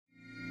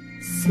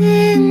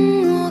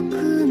千億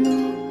の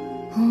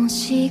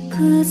星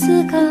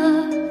屑が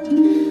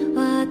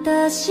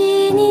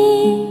私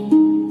に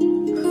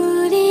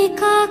降り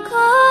かか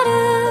る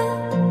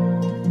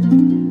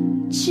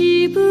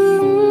自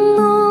分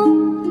の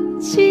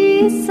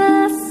小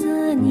さ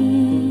さ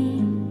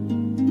に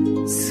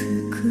す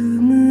く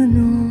むの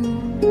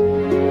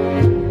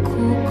心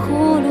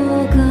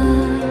が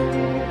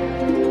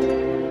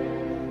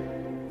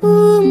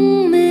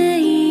運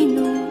命の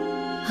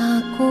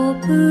箱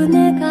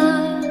舟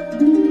が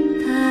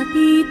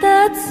旅立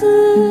つ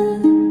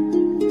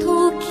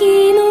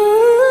時の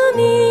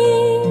海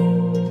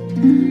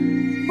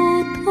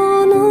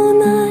音の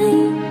ない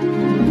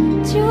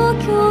序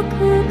曲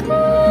が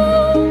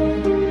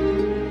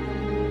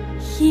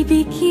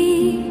響き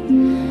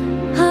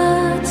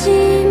始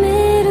め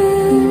る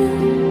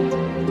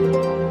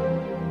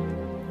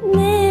ね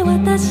え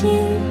私こ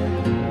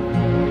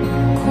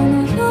の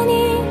世に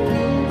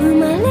生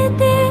まれ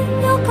て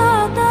よか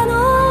ったの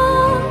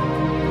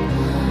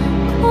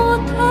答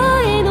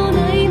えのな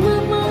いま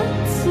ま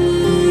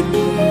次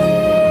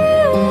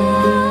は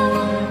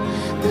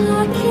か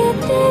け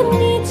て満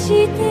ち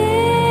て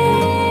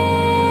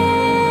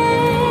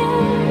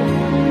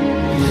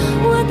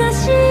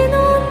私の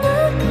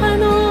中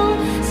の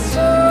少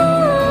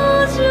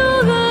女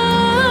が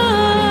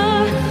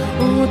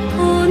大人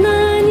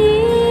に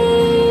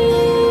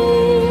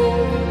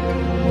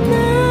な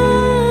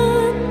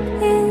っ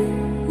て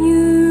ゆ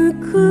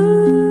く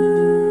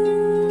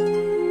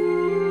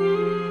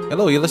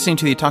Hello, you're listening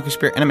to the Otaku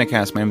Spirit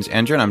Animecast. My name is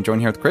Andrew, and I'm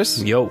joined here with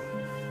Chris. Yo.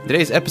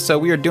 Today's episode,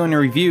 we are doing a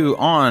review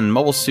on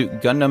Mobile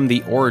Suit Gundam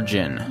The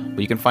Origin.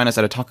 But you can find us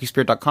at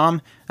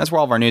otakuspirit.com. That's where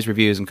all of our news,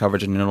 reviews, and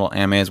coverage of notable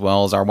anime, as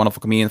well as our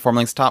wonderful community and forum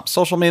links, top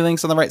social media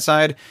links on the right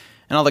side,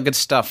 and all the good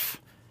stuff.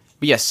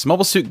 But yes,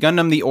 Mobile Suit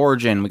Gundam The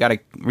Origin. We got a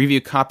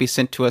review copy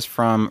sent to us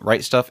from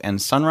Right Stuf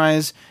and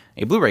Sunrise,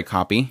 a Blu-ray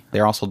copy.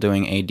 They're also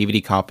doing a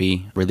DVD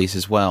copy release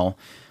as well.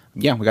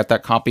 Yeah, we got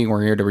that copy.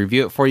 We're here to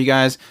review it for you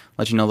guys,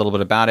 let you know a little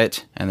bit about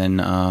it, and then,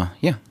 our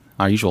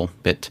usual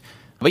bit.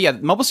 But yeah,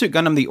 Mobile Suit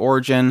Gundam The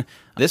Origin.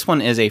 This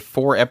one is a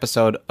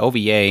 4-episode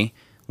OVA,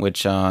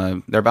 which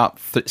they're about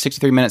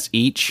 63 minutes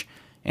each,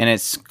 and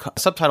it's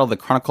subtitled The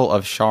Chronicle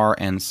of Char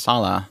and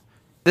Sayla.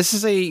 This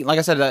is like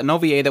I said, an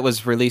OVA that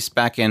was released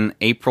back in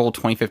April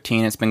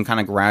 2015. It's been kind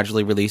of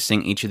gradually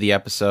releasing each of the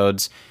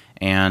episodes,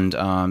 and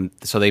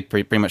so they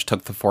pretty much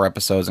took the 4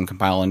 episodes and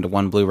compiled into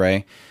one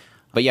Blu-ray.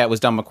 But yeah, it was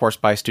done, of course,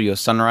 by Studio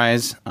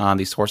Sunrise.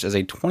 The source is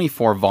a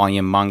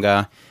 24-volume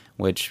manga,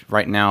 which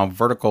right now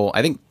Vertical,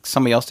 I think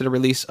somebody else did a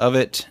release of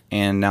it,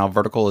 and now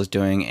Vertical is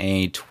doing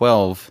a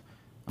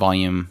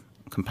 12-volume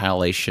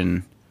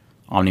compilation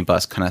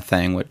omnibus kind of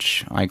thing,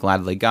 which I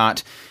gladly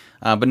got,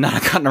 but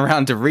not gotten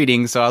around to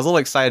reading, so I was a little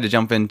excited to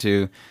jump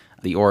into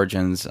the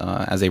Origins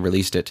as they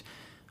released it.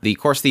 Of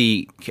course,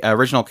 the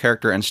original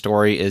character and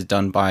story is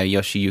done by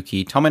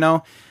Yoshiyuki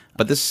Tomino,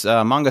 but this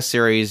manga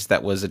series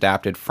that was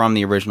adapted from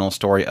the original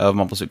story of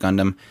Mobile Suit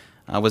Gundam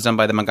was done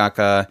by the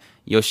mangaka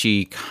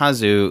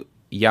Yoshikazu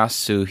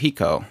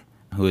Yasuhiko,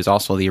 who is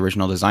also the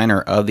original designer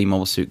of the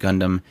Mobile Suit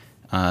Gundam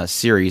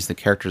series, the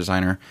character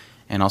designer,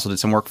 and also did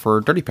some work for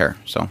Dirty Pair,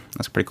 so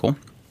that's pretty cool.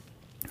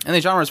 And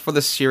the genres for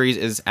this series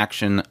is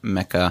action,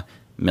 mecha,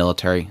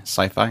 military,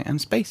 sci-fi,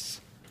 and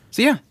space.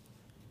 So yeah,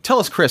 tell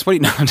us, Chris, what do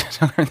you know?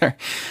 There.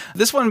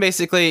 This one,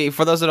 basically,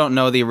 for those that don't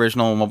know, the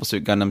original Mobile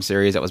Suit Gundam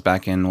series that was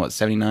back in,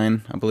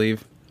 79, I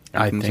believe?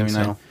 I think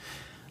 79. So.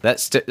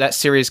 That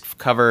series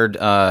covered,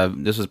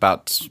 this was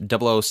about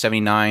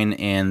 0079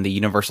 in the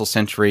Universal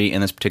Century in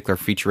this particular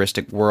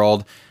futuristic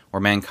world where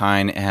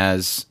mankind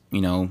has,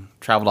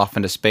 traveled off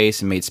into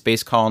space and made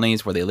space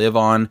colonies where they live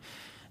on.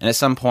 And at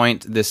some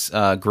point, this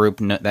group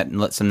that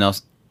lets them know,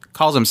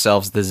 calls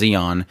themselves the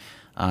Zeon,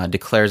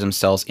 declares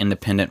themselves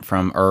independent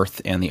from Earth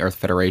and the Earth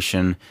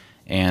Federation,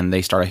 and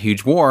they start a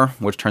huge war,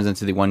 which turns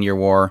into the 1-year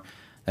war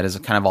that is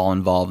kind of all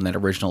involved in that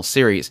original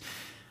series.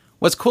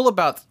 What's cool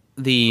about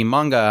the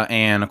manga,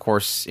 and of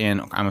course,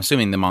 I'm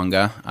assuming the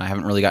manga, I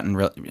haven't really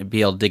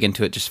be able to dig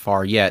into it just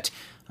far yet,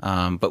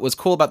 but what's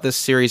cool about this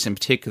series in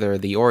particular,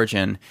 The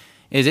Origin,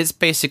 is it's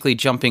basically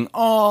jumping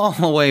all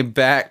the way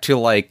back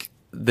to,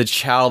 the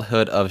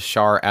childhood of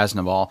Char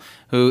Aznavour,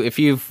 who, if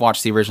you've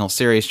watched the original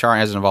series, Char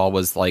Aznavour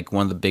was,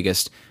 one of the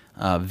biggest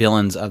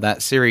villains of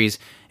that series,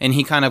 and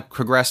he kind of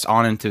progressed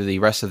on into the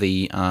rest of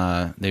the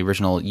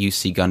original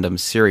UC Gundam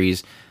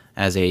series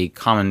as a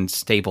common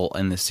staple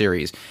in the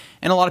series.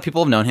 And a lot of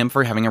people have known him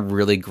for having a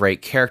really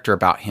great character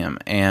about him,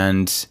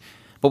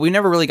 but we've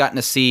never really gotten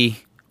to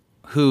see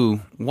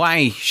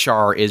why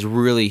Char is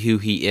really who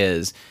he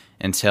is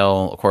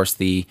until, of course,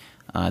 the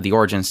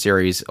Origin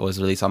series was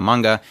released on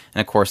manga,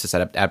 and of course this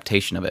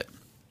adaptation of it.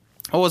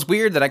 What was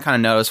weird that I kind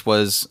of noticed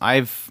was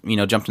I've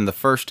jumped in the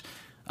first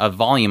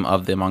volume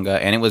of the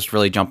manga, and it was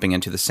really jumping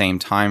into the same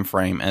time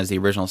frame as the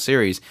original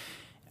series.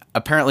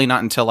 Apparently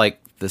not until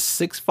the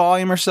 6th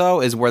volume or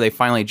so is where they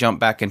finally jump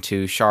back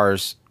into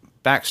Char's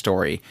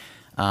backstory.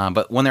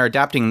 But when they're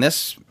adapting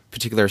this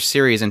particular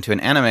series into an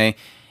anime,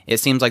 it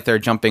seems like they're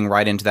jumping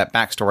right into that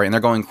backstory, and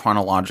they're going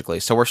chronologically.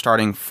 So we're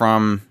starting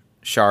from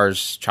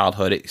Char's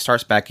childhood. It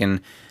starts back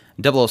in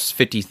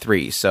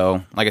 0053.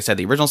 So, like I said,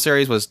 the original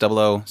series was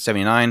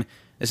 0079.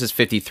 This is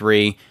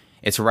 53.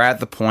 It's right at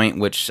the point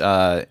which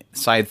Side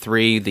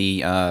 3,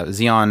 the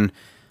Zeon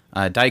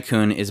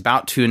Daikun, is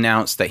about to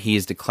announce that he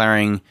is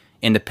declaring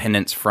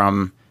independence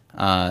from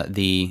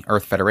the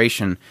Earth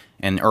Federation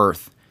and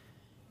Earth.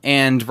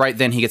 And right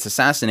then he gets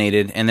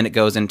assassinated, and then it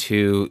goes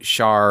into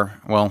Char,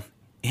 well,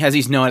 as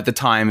he's known at the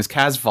time as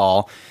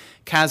Casval.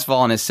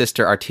 Casval and his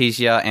sister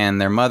Artesia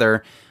and their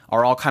mother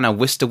are all kind of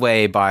whisked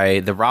away by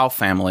the Rao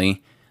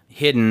family,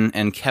 hidden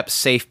and kept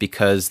safe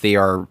because they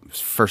are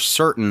for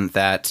certain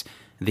that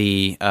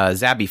the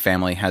Zabi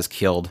family has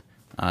killed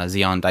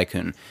Zeon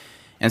Daikun.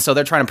 And so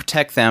they're trying to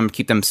protect them,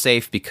 keep them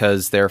safe,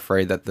 because they're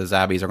afraid that the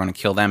Zabis are going to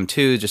kill them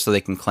too, just so they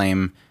can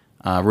claim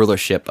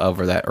rulership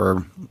over that,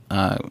 or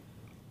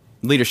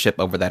leadership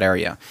over that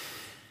area.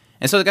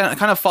 And so it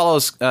kind of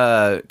follows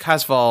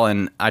Casval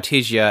and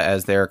Artesia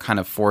as they're kind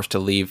of forced to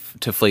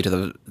flee to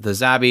the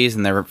Zabis,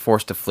 and they're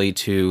forced to flee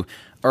to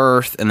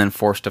Earth, and then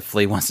forced to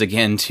flee once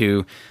again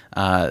to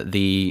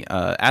the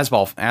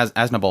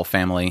Aznable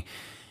family.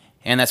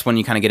 And that's when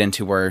you kind of get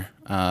into where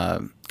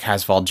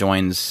Casval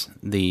joins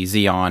the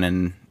Zeon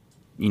and,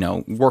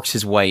 works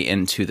his way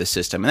into the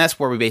system. And that's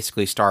where we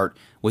basically start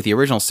with the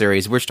original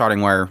series. We're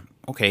starting where,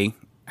 okay,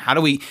 how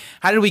did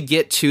we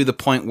get to the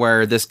point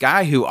where this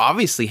guy who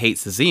obviously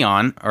hates the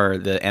Zeon,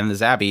 and the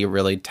Zabi,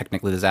 really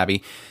technically the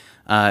Zabi,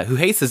 who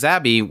hates the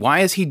Zabi, why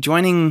is he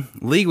joining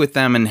league with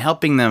them and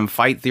helping them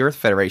fight the Earth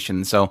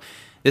Federation? So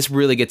this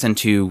really gets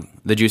into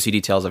the juicy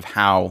details of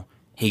how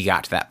he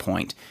got to that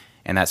point.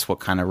 And that's what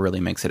kind of really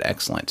makes it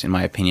excellent, in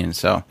my opinion.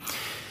 So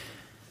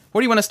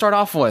what do you want to start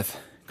off with?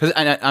 Because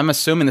I'm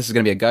assuming this is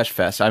going to be a gush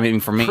fest. I mean,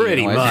 for me,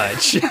 pretty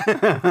much.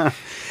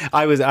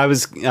 I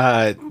was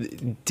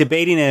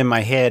debating it in my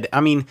head. I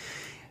mean,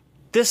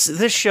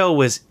 this show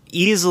was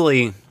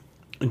easily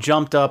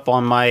jumped up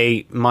on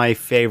my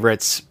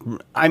favorites.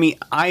 I mean,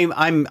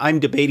 I'm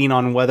debating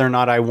on whether or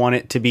not I want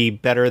it to be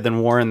better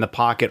than War in the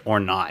Pocket or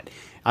not.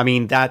 I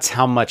mean, that's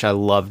how much I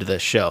loved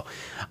this show.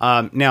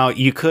 Now,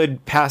 you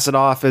could pass it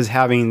off as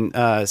having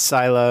Lolly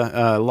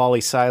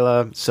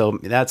Sayla, so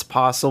that's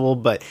possible,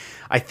 but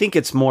I think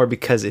it's more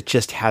because it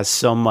just has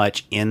so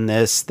much in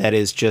this that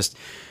is just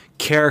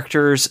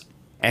characters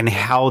and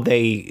how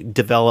they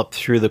develop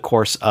through the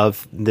course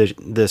of the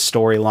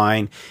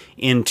storyline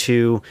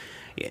into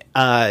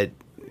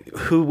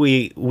who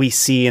we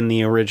see in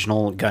the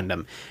original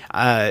Gundam.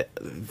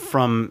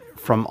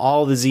 From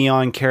all the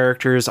Zeon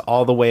characters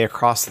all the way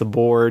across the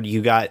board,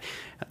 you got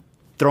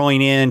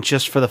throwing in,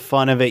 just for the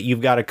fun of it, you've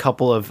got a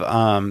couple of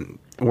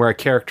where a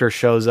character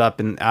shows up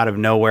and out of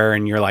nowhere,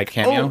 and you're like,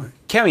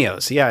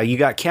 cameos. Yeah, you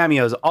got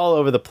cameos all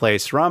over the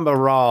place. Ramba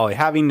Ral,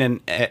 having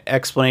an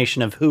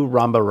explanation of who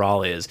Ramba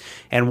Ral is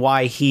and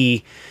why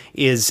he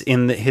is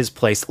in his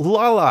place.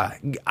 Lala,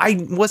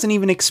 I wasn't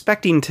even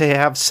expecting to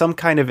have some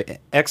kind of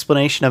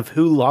explanation of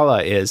who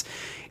Lala is.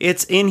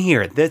 It's in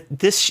here.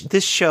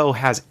 This show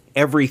has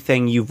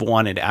everything you've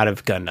wanted out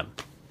of Gundam.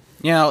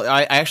 Yeah,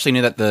 I actually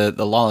knew that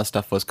the Lala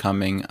stuff was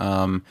coming.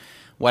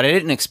 What I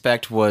didn't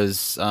expect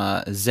was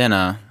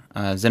Zena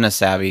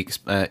Savvy,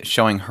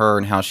 showing her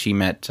and how she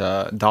met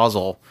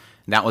Dazzle.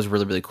 That was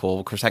really, really cool.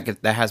 Of course,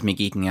 that has me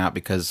geeking out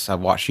because I've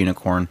watched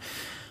Unicorn.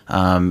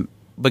 But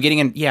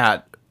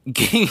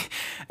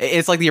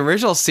it's like the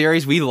original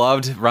series, we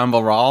loved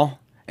Ramba Ral,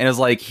 and it was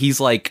like he's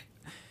like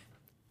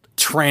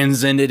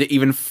transcended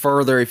even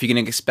further, if you can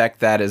expect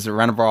that, as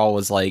Ramba Ral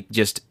was like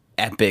just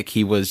epic.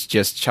 He was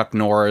just Chuck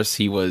Norris.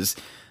 He was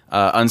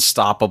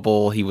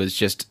unstoppable. He was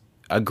just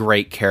a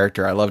great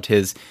character. I loved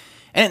his,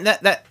 and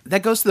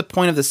that goes to the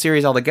point of the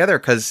series altogether.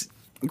 Because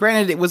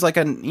granted, it was like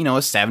a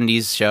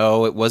 70s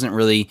show. It wasn't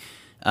really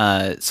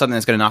something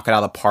that's going to knock it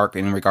out of the park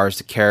in regards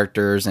to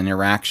characters and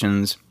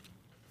interactions.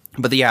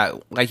 But yeah,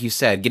 like you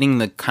said, getting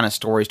the kind of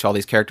stories to all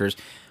these characters.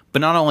 But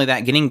not only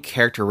that, getting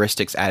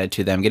characteristics added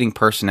to them, getting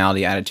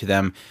personality added to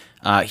them,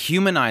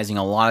 humanizing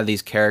a lot of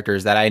these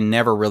characters that I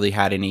never really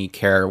had any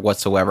care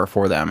whatsoever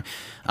for them.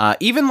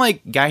 Even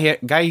like Guy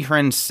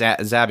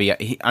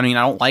Zabi, I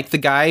don't like the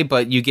guy,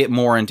 but you get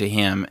more into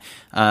him.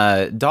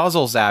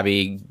 Dazzle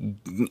Zabi,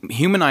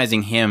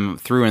 humanizing him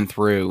through and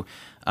through.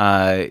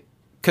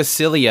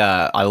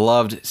 Cassilia, I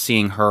loved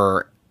seeing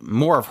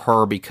more of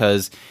her,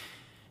 because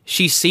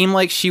she seemed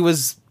like she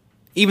was,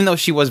 even though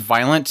she was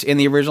violent in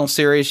the original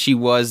series, she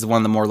was one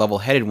of the more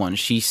level-headed ones.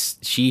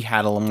 She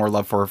had a little more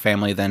love for her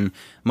family than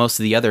most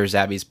of the other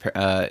Zabis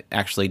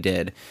actually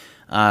did.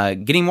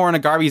 Getting more into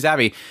Garby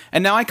Zabi.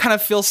 And now I kind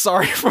of feel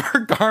sorry for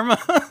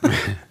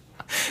Garma.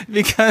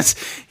 Because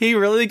he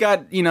really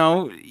got,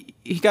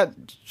 he got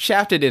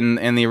shafted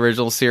in the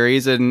original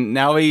series, and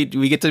now we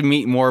get to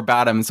meet more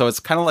about him. So it's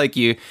kind of like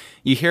you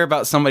hear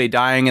about somebody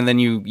dying, and then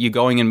you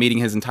going and meeting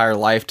his entire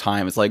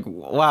lifetime. It's like,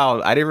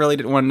 wow, I didn't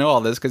want to know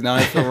all this, because now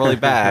I feel really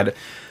bad.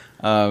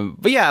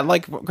 But yeah,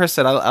 like Chris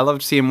said, I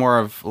love seeing more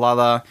of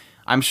Lala.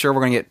 I'm sure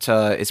we're going to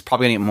get it's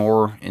probably going to get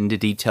more into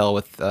detail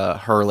with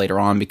her later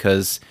on,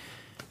 because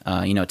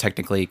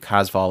technically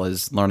Kazval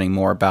is learning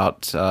more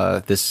about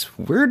this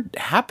weird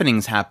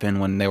happenings happen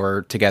when they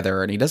were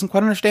together, and he doesn't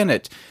quite understand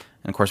it.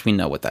 And of course, we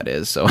know what that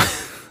is. So,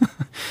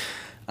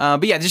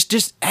 but yeah,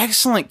 just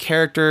excellent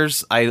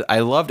characters. I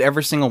loved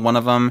every single one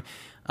of them.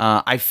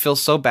 I feel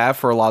so bad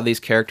for a lot of these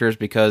characters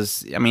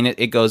because, I mean,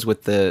 it goes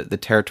with the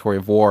territory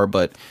of war,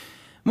 but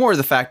more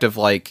the fact of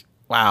like,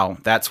 wow,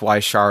 that's why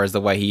Char is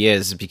the way he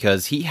is,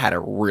 because he had a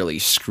really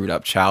screwed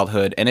up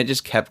childhood, and it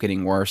just kept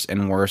getting worse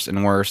and worse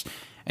and worse,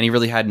 and he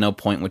really had no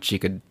point which he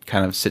could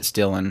kind of sit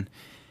still. And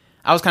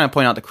I was kind of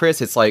pointing out to Chris,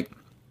 it's like,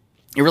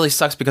 it really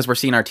sucks because we're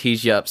seeing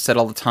Artesia upset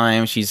all the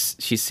time. She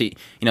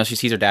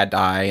sees her dad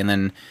die, and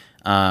then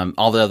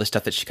all the other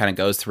stuff that she kind of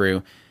goes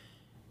through.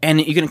 And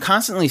you can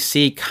constantly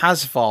see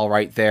Kazval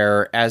right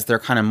there as they're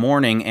kind of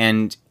mourning,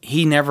 and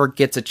he never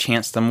gets a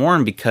chance to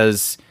mourn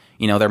because,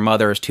 their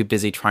mother is too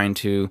busy trying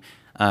to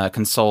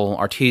console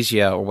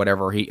Artesia or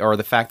whatever, or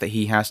the fact that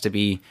he has to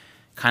be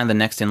kind of the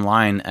next in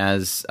line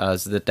as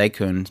the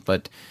Daikun,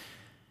 but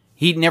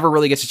he never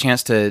really gets a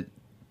chance to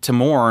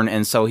mourn,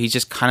 and so he's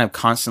just kind of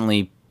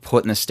constantly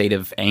put in a state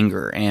of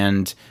anger.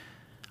 And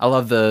I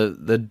love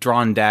the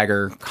drawn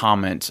dagger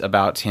comment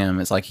about him.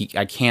 It's like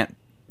I can't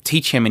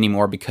teach him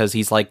anymore because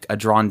he's like a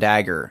drawn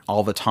dagger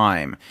all the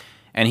time,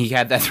 and he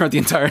had that throughout the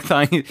entire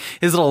thing.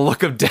 His little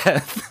look of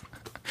death.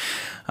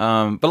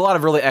 But a lot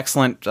of really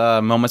excellent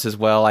moments as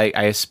well. I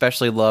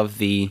especially love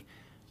the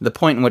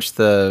point in which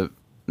the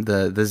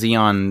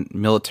Zeon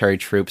military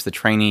troops, the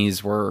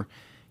trainees, were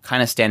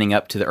kind of standing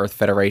up to the Earth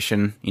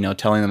Federation,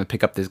 telling them to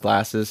pick up these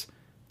glasses.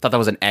 Thought that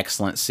was an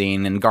excellent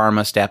scene, and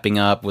Garma stepping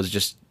up was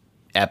just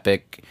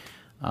epic.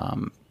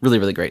 Really,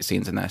 really great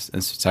scenes in this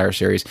entire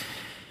series.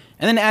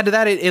 And then to add to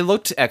that, it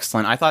looked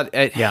excellent. I thought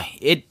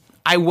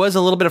I was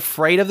a little bit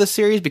afraid of the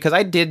series because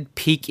I did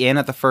peek in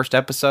at the first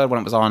episode when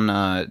it was on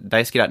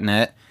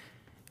Daisuke.net,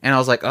 and I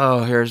was like,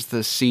 oh, here's the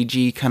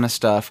CG kind of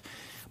stuff.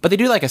 But they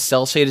do like a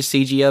cel-shaded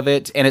CG of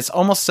it, and it's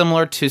almost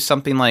similar to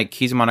something like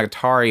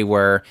Kizumonogatari,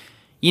 where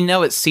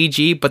it's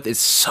CG, but it's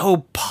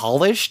so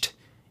polished,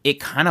 it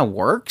kind of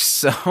works.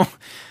 So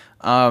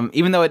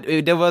even though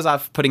it was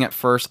off-putting at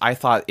first, I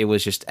thought it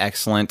was just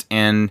excellent,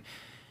 and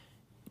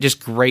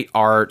just great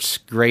art,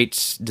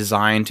 great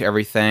design to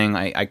everything.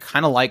 I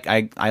kind of like,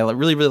 I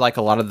really, really like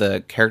a lot of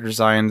the character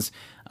designs.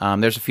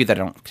 There's a few that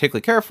I don't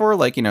particularly care for,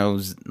 like, a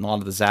lot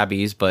of the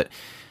Zabbies, but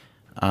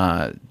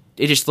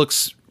it just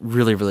looks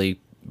really, really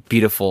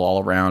beautiful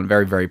all around,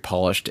 very, very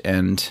polished,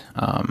 and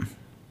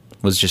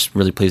was just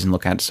really pleasing to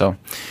look at. So,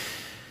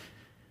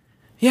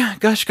 yeah,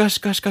 gosh.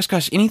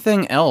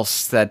 Anything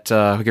else that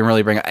we can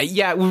really bring up?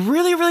 Yeah,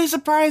 really, really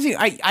surprising.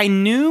 I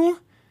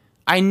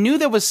knew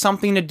there was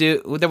something to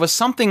do. There was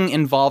something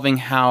involving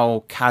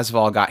how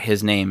Kazval got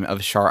his name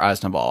of Char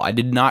Aznavour. I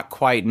did not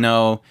quite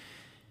know.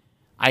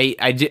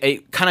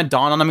 It kind of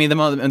dawned on me the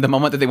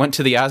moment that they went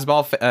to the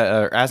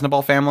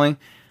Aznavour family.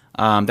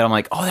 That I'm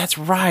like, oh, that's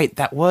right.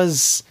 That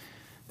was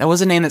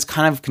a name that's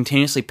kind of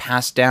continuously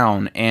passed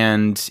down,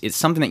 and it's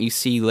something that you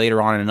see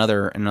later on in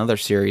another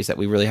series that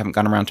we really haven't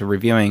gotten around to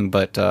reviewing.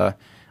 But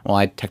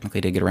I technically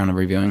did get around to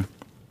reviewing,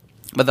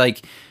 but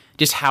like,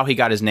 just how he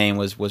got his name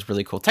was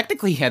really cool.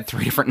 Technically, he had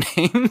 3 different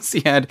names.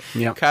 He had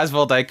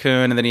Kazval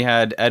Daikun, and then he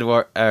had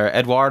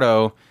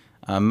Eduardo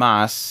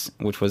Mas,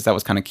 that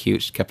was kind of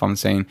cute. She kept on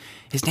saying,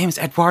 his name is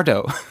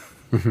Eduardo.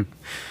 And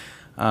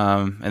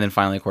then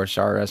finally, of course,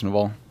 Char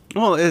Aznavour.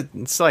 Well,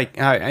 it's like,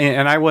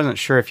 and I wasn't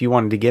sure if you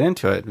wanted to get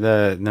into it,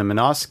 the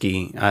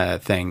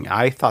Minovsky thing.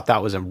 I thought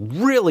that was a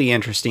really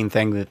interesting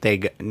thing that they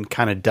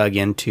kind of dug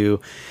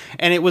into,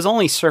 and it was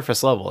only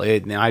surface level.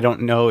 I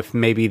don't know if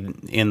maybe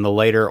in the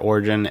later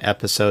Origin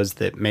episodes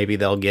that maybe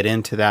they'll get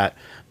into that,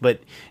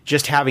 but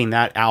just having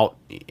that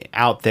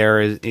out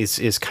there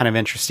is kind of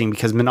interesting,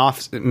 because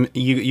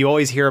you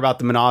always hear about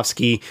the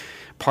Minovsky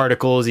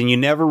particles, and you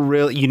never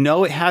really,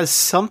 it has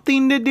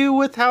something to do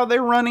with how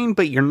they're running,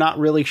 but you're not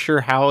really sure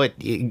how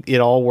it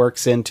all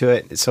works into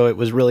it. So it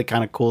was really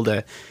kind of cool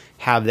to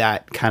have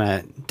that kind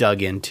of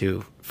dug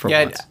into for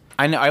once.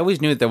 I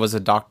always knew that there was a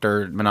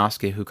Dr.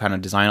 Minovsky who kind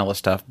of designed all this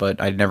stuff, but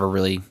I never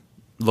really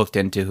looked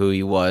into who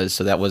he was.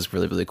 So that was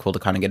really, really cool to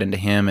kind of get into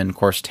him. And of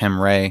course,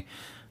 Tim Ray,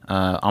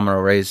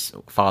 Amuro Ray's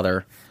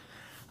father.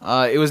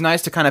 It was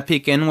nice to kind of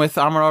peek in with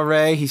Amuro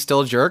Ray. He's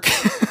still a jerk.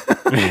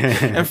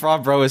 And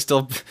Frog Bro is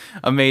still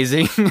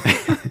amazing.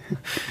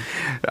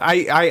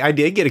 I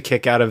did get a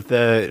kick out of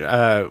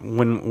the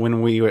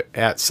when we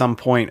at some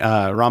point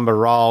Ramba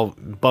Ral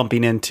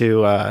bumping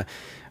into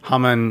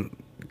Haman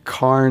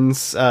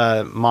Karn's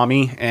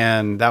mommy,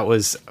 and that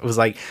was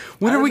like,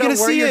 when are we going to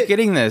see it?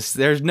 Getting this?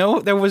 There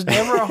was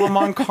never a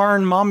Haman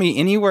Karn mommy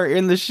anywhere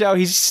in the show.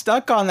 He's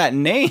stuck on that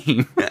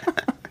name.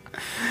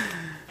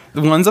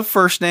 One's a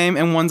first name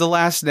and one's a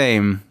last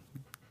name.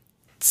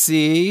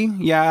 See?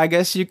 Yeah, I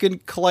guess you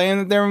could claim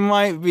that there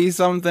might be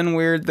something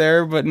weird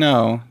there, but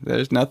no,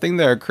 there's nothing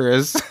there,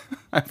 Chris.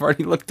 I've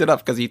already looked it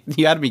up because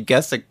he had me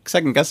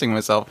second guessing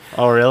myself.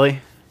 Oh, really?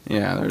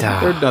 Yeah,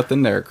 there's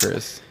nothing there,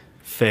 Chris.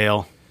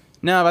 Fail.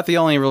 No, about the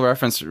only real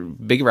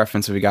big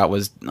reference we got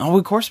was,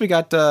 of course we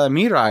got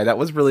Mirai. That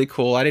was really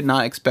cool. I did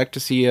not expect to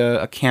see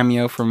a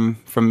cameo from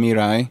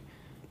Mirai.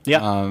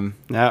 Yeah,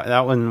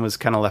 that one was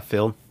kind of left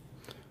field.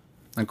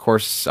 Of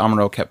course,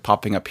 Amuro kept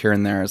popping up here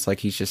and there. It's like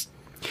he's just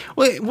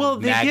well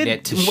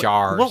magnet to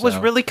Char. What was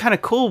really kind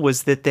of cool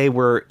was that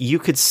you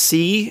could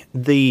see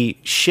the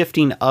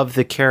shifting of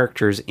the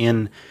characters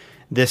in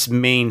this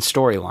main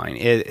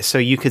storyline. So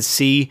you could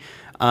see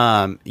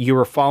you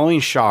were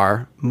following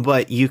Char,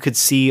 but you could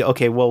see,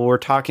 okay, well, we're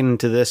talking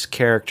to this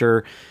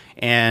character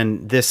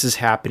and this is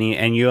happening,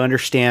 and you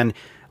understand,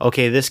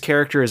 okay, this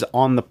character is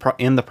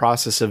in the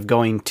process of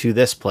going to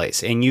this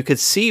place, and you could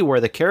see where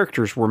the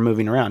characters were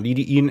moving around.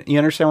 You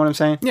understand what I'm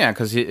saying? Yeah,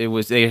 because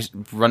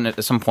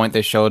at some point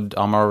they showed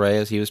Amuro Ray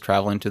as he was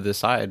traveling to the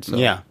side. So,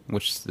 yeah,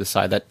 which is the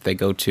side that they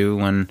go to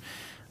when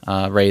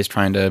Ray is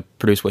trying to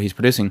produce what he's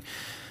producing.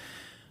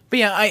 But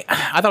yeah, I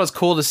thought it was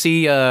cool to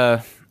see.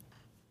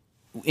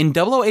 In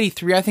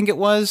 0083, I think it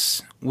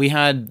was, we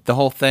had the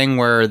whole thing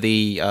where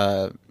the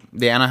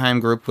Anaheim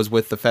group was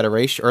with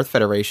the Earth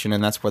Federation,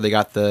 and that's where they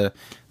got the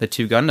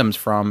two Gundams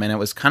from. And it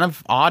was kind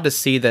of odd to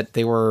see that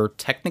they were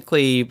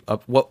technically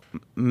what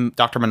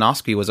Dr.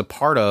 Minovsky was a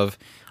part of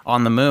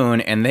on the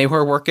moon, and they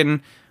were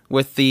working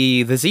with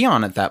the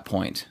Zeon at that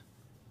point.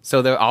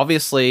 So they're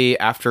obviously,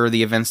 after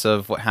the events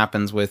of what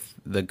happens with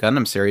the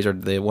Gundam series or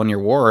the 1 Year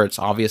War, it's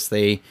obvious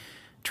they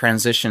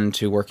transitioned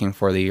to working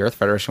for the Earth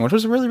Federation, which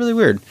was really, really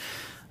weird.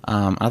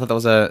 I thought that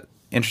was a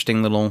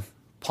interesting little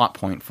plot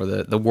point for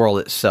the world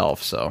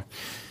itself. So,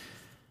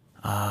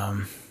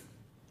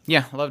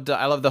 yeah,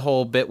 I loved the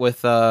whole bit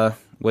with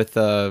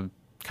Kazval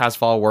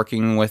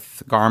working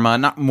with Garma,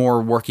 not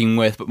more working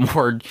with, but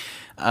more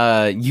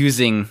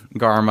using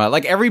Garma.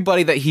 Like,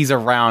 everybody that he's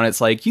around, it's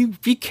like, you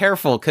be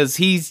careful, because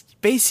he's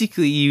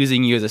basically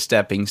using you as a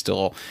stepping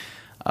stool.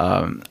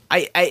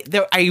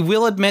 I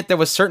will admit there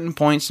was certain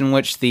points in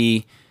which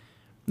the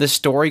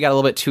story got a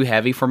little bit too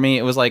heavy for me.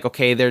 It was like,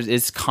 okay,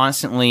 it's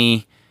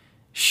constantly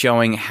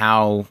showing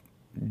how,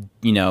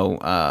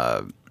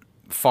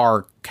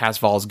 far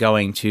Kazval's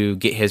going to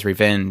get his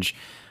revenge.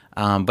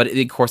 But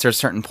of course, there's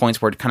certain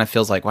points where it kind of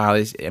feels like, wow,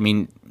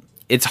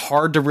 it's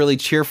hard to really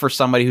cheer for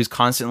somebody who's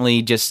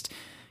constantly just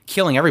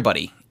killing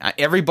everybody.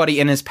 Everybody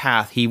in his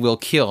path, he will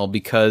kill,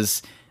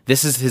 because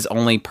this is his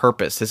only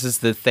purpose. This is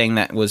the thing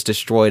that was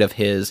destroyed of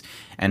his,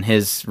 and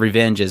his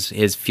revenge is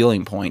his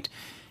feeling point.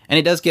 And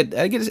it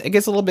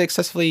gets a little bit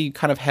excessively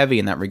kind of heavy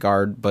in that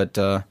regard, but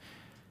of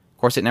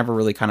course it never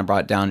really kind of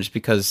brought it down, just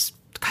because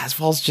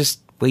Kazval's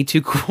just way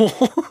too cool.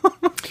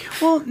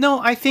 Well, no,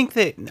 I think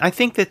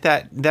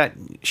that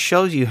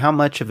shows you how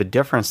much of a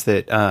difference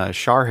that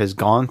Char has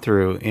gone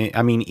through.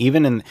 I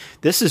mean,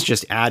 this has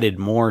just added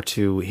more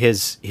to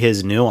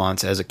his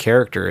nuance as a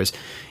character, is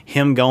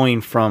him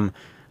going from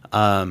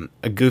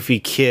a goofy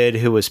kid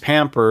who was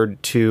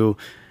pampered to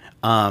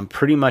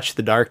pretty much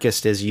the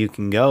darkest as you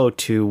can go,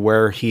 to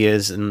where he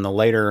is in the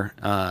later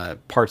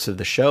parts of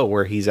the show,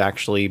 where he's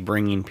actually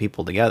bringing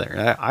people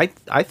together.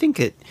 I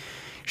think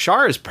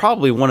Char is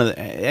probably one of the,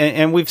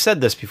 and we've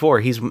said this before,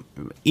 he's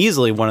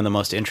easily one of the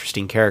most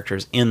interesting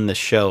characters in the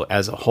show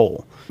as a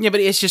whole. Yeah, but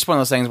it's just one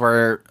of those things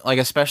where, like,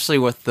 especially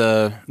with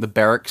the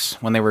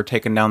barracks, when they were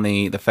taking down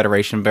the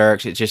Federation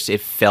barracks,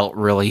 it felt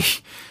really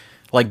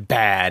like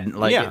bad.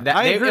 Like, yeah,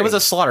 I agree. It was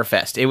a slaughter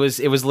fest. It was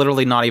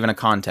literally not even a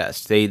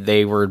contest.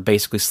 They were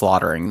basically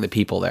slaughtering the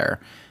people there.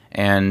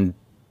 And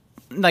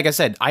like I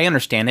said, I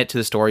understand it to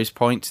the story's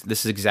point.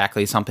 This is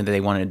exactly something that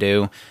they wanted to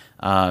do.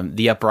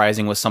 The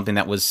uprising was something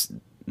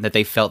that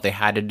they felt they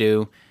had to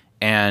do,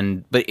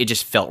 but it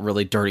just felt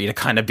really dirty to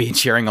kind of be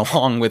cheering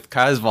along with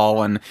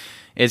Kazval, and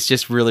it's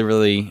just really,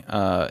 really,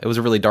 it was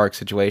a really dark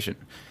situation.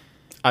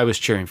 I was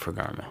cheering for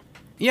Garma.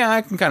 Yeah,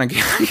 I can kind of,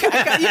 you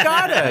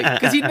gotta,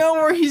 because you know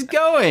where he's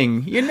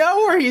going.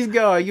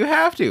 You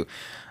have to.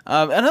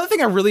 Another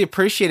thing I really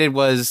appreciated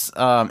was,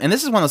 and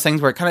this is one of those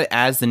things where it kind of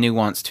adds the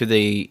nuance to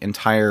the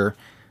entire,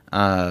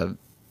 I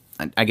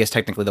guess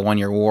technically the 1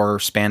 Year War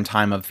span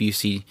time of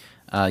UC's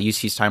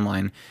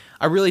timeline.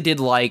 I really did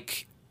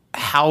like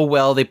how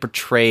well they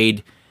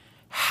portrayed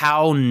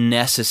how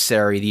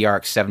necessary the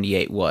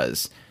ARC-78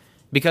 was.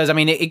 Because, I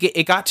mean,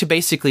 it got to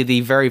basically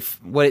the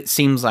what it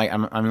seems like,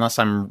 unless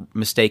I'm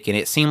mistaken,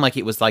 it seemed like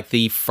it was like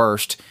the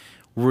first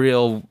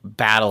real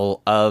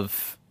battle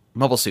of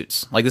mobile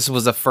suits. Like, this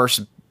was the first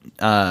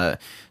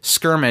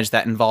skirmish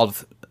that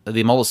involved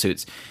the mobile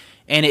suits.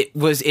 And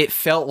it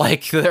felt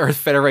like the Earth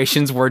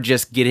Federations were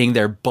just getting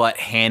their butt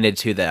handed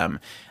to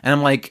them. And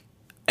I'm like,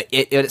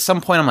 at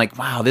some point, I'm like,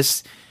 wow,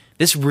 this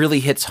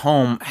really hits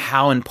home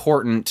how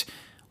important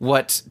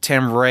what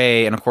Tim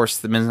Ray and, of course,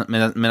 the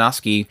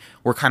Minovsky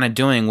were kind of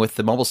doing with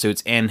the mobile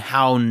suits, and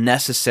how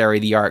necessary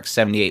the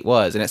ARC-78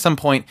 was. And at some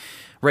point,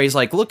 Ray's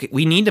like, look,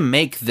 we need to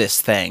make this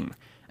thing.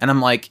 And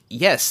I'm like,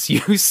 yes,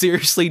 you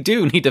seriously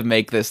do need to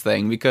make this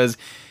thing, because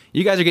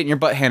you guys are getting your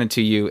butt handed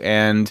to you.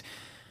 And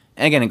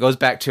again, it goes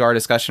back to our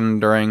discussion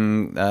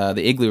during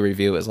the Igloo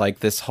review. Is like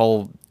this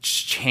whole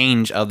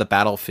change of the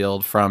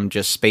battlefield from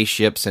just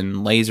spaceships and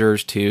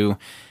lasers to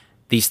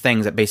these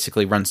things that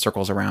basically run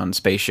circles around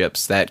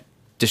spaceships that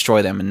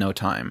destroy them in no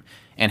time,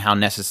 and how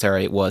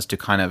necessary it was to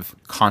kind of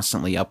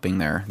constantly upping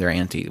their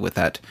ante with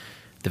that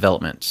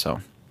development.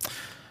 So,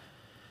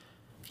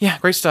 yeah,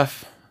 great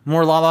stuff.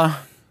 More Lala.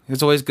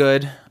 It's always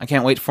good. I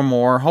can't wait for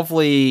more.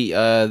 Hopefully,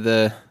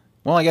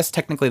 well, I guess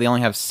technically they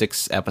only have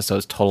 6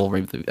 episodes total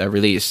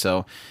release,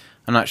 so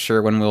I'm not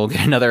sure when we'll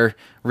get another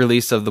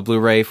release of the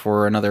Blu-ray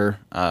for another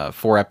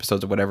 4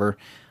 episodes or whatever.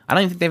 I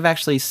don't even think they've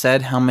actually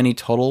said how many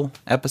total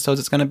episodes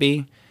it's going to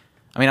be.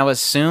 I mean, I would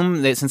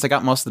assume that since I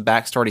got most of the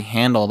backstory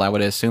handled, I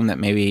would assume that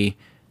maybe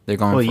they're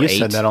going for 8. Well, you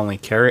said that only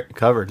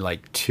covered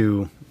like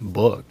 2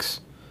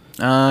 books.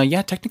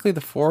 Yeah, technically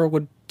the 4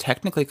 would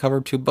technically cover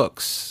 2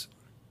 books.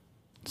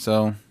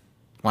 So,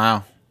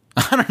 wow.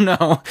 I don't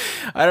know.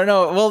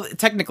 Well,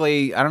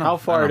 technically, I don't know. How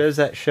far does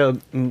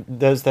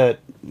that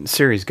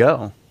series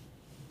go?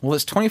 Well,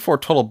 it's 24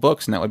 total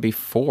books, and that would be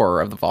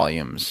 4 of the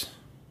volumes.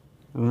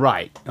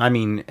 Right. I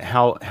mean,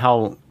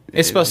 how...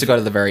 It's supposed to go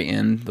to the very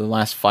end, the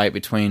last fight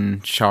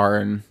between Char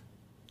and...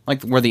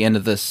 Like, where the end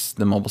of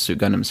the Mobile Suit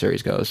Gundam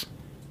series goes.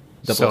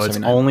 So it's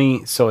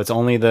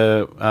only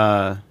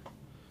the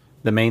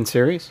main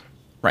series?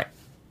 Right.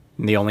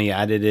 And the only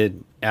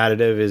additive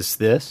is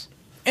this?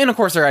 And, of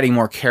course, they're adding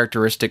more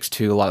characteristics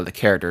to a lot of the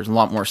characters, a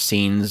lot more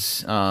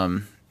scenes.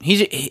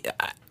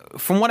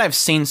 From what I've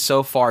seen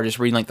so far, just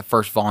reading like the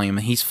first volume,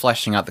 he's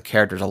fleshing out the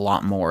characters a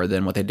lot more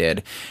than what they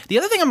did. The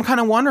other thing I'm kind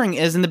of wondering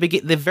is in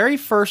the very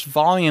first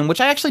volume, which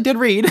I actually did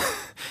read,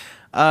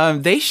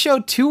 they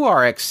showed 2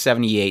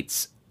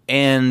 RX-78s,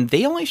 and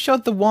they only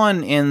showed the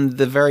one in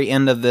the very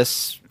end of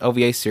this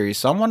OVA series.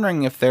 So I'm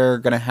wondering if they're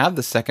going to have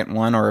the second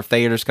one, or if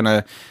they're just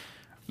going to,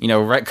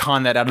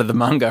 retcon that out of the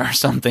manga or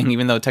something,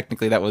 even though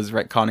technically that was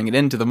retconning it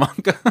into the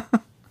manga.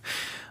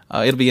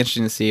 It'll be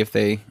interesting to see if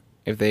they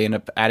end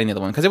up adding the other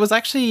one, because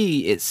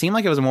it seemed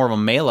like it was more of a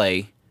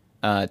melee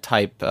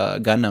type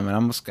Gundam, and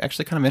I'm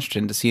actually kind of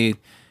interested to see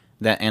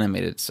that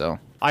animated. So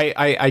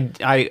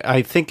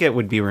I think it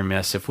would be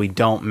remiss if we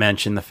don't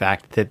mention the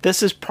fact that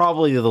this is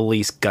probably the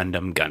least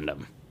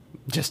Gundam.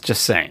 Just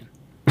saying.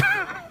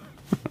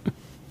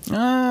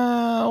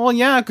 Well,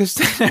 yeah, because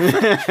they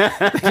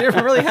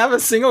didn't really have a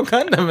single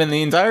Gundam in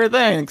the entire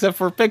thing except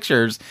for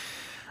pictures.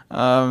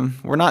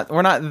 We're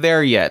not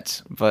there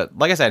yet, but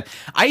like I said,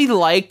 I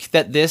like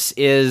that this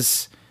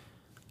is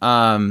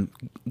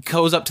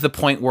goes up to the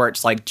point where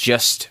it's like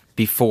just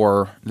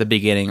before the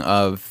beginning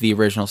of the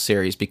original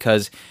series,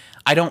 because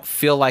I don't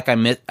feel like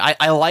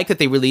I like that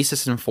they released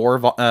this in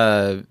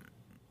 4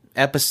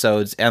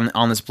 episodes and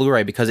on this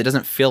Blu-ray, because it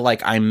doesn't feel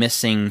like I'm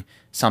missing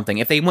something.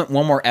 If they went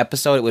one more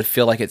episode, it would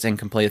feel like it's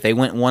incomplete. If they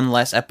went one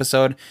less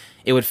episode,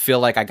 it would feel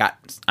like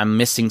I'm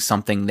missing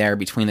something there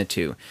between the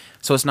two.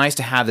 So it's nice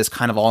to have this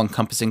kind of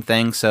all-encompassing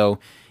thing. So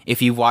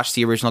if you watch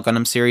the original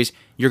Gundam series,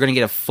 you're going to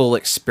get a full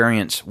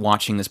experience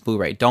watching this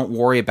Blu-ray. Don't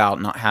worry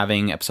about not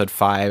having episode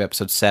 5,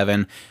 episode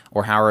 7,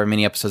 or however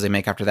many episodes they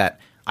make after that.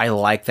 I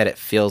like that it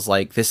feels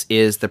like this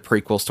is the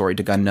prequel story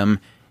to Gundam.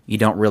 You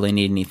don't really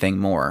need anything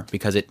more,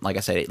 because it, like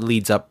I said, it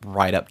leads up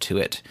right up to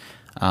it.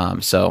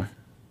 So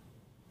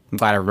I'm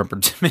glad I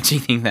remembered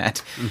mentioning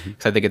that,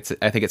 because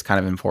I think it's kind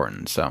of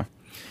important. So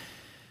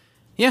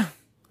yeah,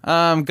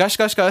 gush,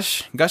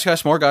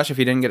 more gush if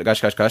you didn't get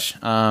gush.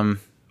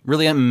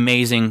 Really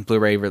amazing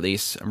Blu-ray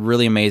release,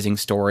 really amazing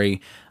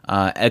story,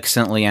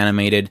 excellently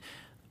animated,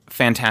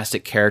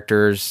 fantastic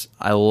characters.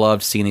 I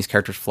loved seeing these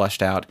characters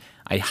fleshed out.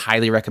 I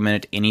highly recommend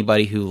it to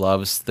anybody who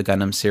loves the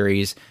Gundam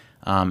series.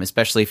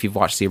 Especially if you've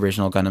watched the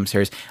original Gundam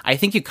series. I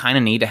think you kind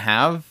of need to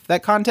have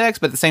that context,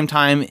 but at the same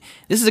time,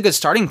 this is a good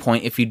starting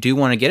point if you do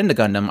want to get into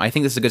Gundam. I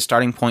think this is a good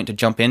starting point to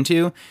jump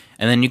into,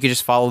 and then you could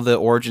just follow the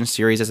origin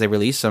series as they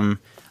release them.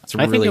 It's a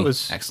really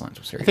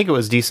excellent series. I think it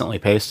was decently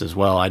paced as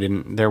well.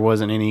 There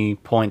wasn't any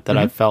point that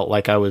I felt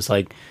like I was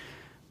like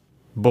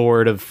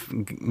bored of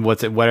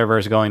whatever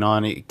is going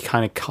on. It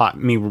kind of caught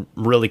me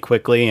really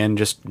quickly and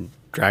just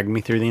dragged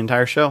me through the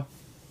entire show.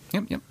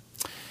 Yep.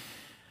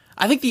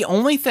 I think the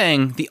only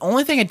thing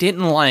I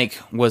didn't like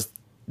was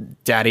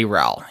Daddy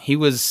Raoul.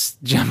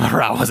 Gemma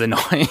Raoul was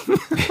annoying.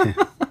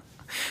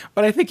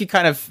 But I think he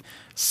kind of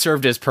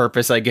served his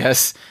purpose, I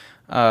guess,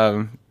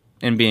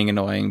 in being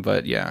annoying.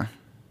 But yeah,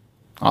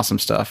 awesome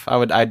stuff.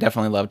 I'd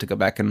definitely love to go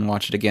back and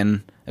watch it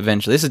again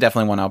eventually. This is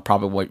definitely one I'll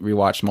probably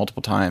rewatch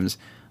multiple times.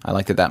 I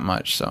liked it that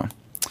much, so.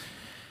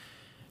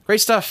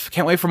 Great stuff.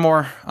 Can't wait for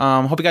more.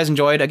 Hope you guys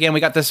enjoyed. Again,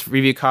 we got this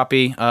review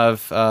copy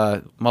of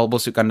Mobile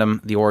Suit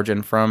Gundam, The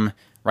Origin, from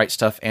Right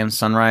Stuf and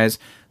Sunrise.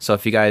 So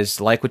if you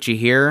guys like what you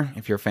hear,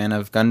 if you're a fan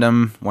of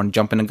Gundam, want to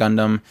jump into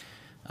Gundam,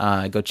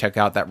 go check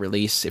out that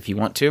release if you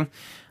want to.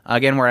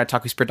 Again, we're at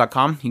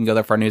otakuspirit.com. You can go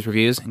there for our news,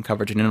 reviews, and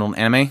coverage of Nintendo and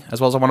anime,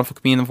 as well as our wonderful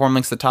community in the forum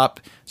links at the top,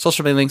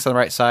 social media links on the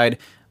right side,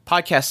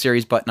 podcast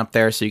series button up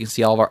there so you can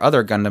see all of our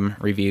other Gundam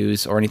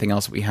reviews or anything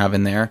else that we have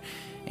in there.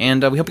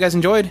 And we hope you guys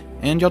enjoyed,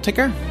 and y'all take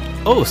care.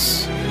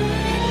 Os!